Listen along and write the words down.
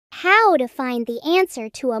How to find the answer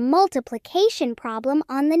to a multiplication problem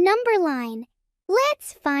on the number line.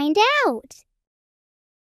 Let's find out.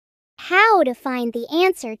 How to find the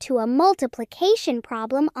answer to a multiplication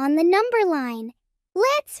problem on the number line.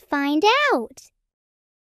 Let's find out.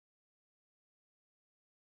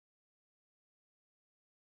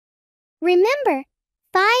 Remember,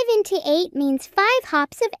 5 into 8 means 5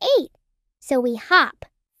 hops of 8. So we hop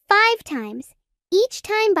 5 times, each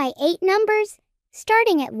time by 8 numbers,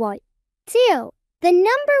 starting at what? 2. The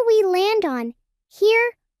number we land on,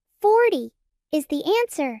 here, 40, is the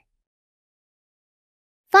answer.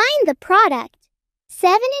 Find the product.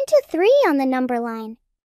 7 into 3 on the number line.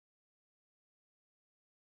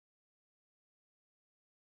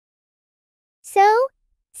 So,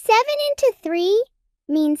 7 into 3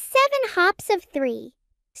 means 7 hops of 3.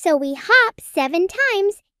 So we hop 7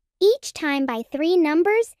 times, each time by 3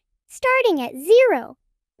 numbers, starting at 0.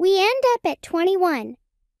 We end up at 21.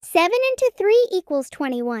 7 into 3 equals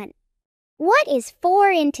 21. What is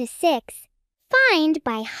 4 into 6? Find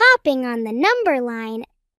by hopping on the number line.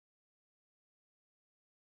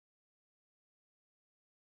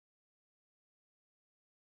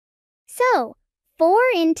 So, 4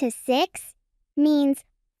 into 6 means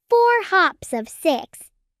 4 hops of 6.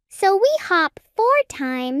 So we hop 4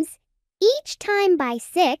 times, each time by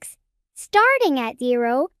 6, starting at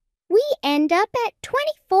 0, we end up at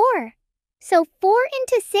 24. So 4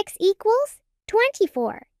 into 6 equals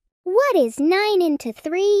 24. What is 9 into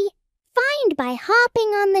 3? Find by hopping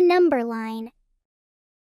on the number line.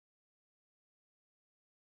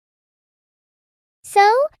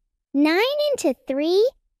 So, 9 into 3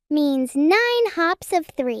 means 9 hops of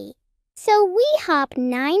 3. So we hop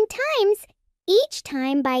 9 times, each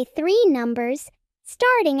time by 3 numbers,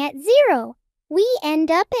 starting at 0. We end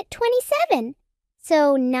up at 27.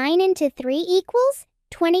 So 9 into 3 equals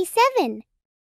 27.